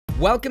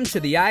Welcome to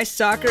the Ice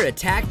Soccer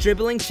Attack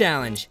Dribbling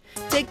Challenge.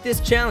 Take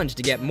this challenge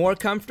to get more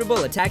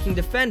comfortable attacking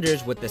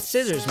defenders with the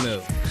scissors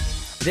move.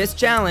 This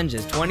challenge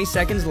is 20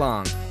 seconds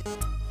long.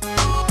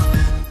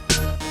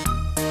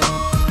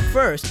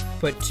 First,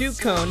 put 2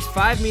 cones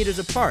 5 meters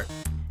apart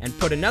and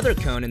put another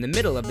cone in the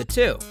middle of the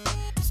 2.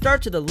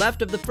 Start to the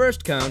left of the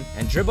first cone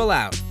and dribble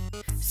out.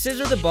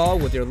 Scissor the ball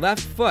with your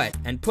left foot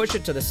and push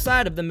it to the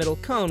side of the middle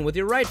cone with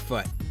your right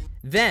foot.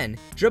 Then,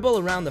 dribble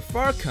around the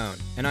far cone,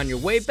 and on your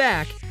way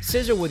back,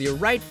 scissor with your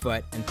right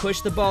foot and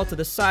push the ball to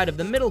the side of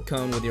the middle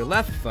cone with your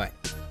left foot.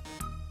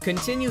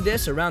 Continue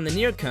this around the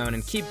near cone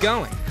and keep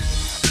going.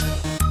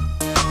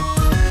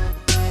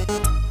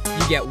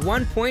 You get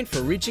 1 point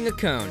for reaching a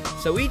cone,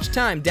 so each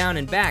time down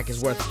and back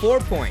is worth 4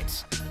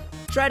 points.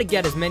 Try to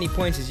get as many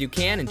points as you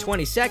can in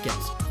 20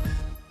 seconds.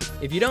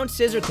 If you don't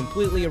scissor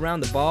completely around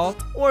the ball,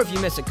 or if you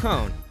miss a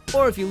cone,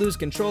 or if you lose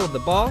control of the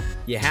ball,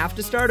 you have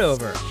to start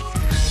over.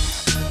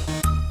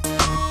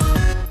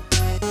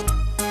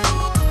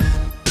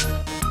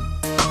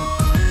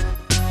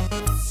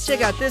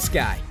 Check out this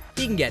guy.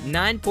 He can get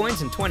 9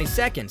 points in 20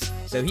 seconds,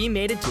 so he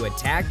made it to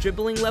attack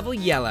dribbling level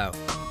yellow.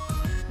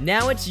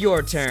 Now it's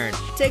your turn.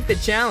 Take the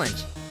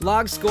challenge.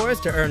 Log scores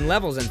to earn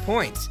levels and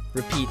points.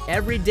 Repeat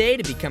every day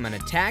to become an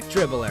attack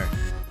dribbler.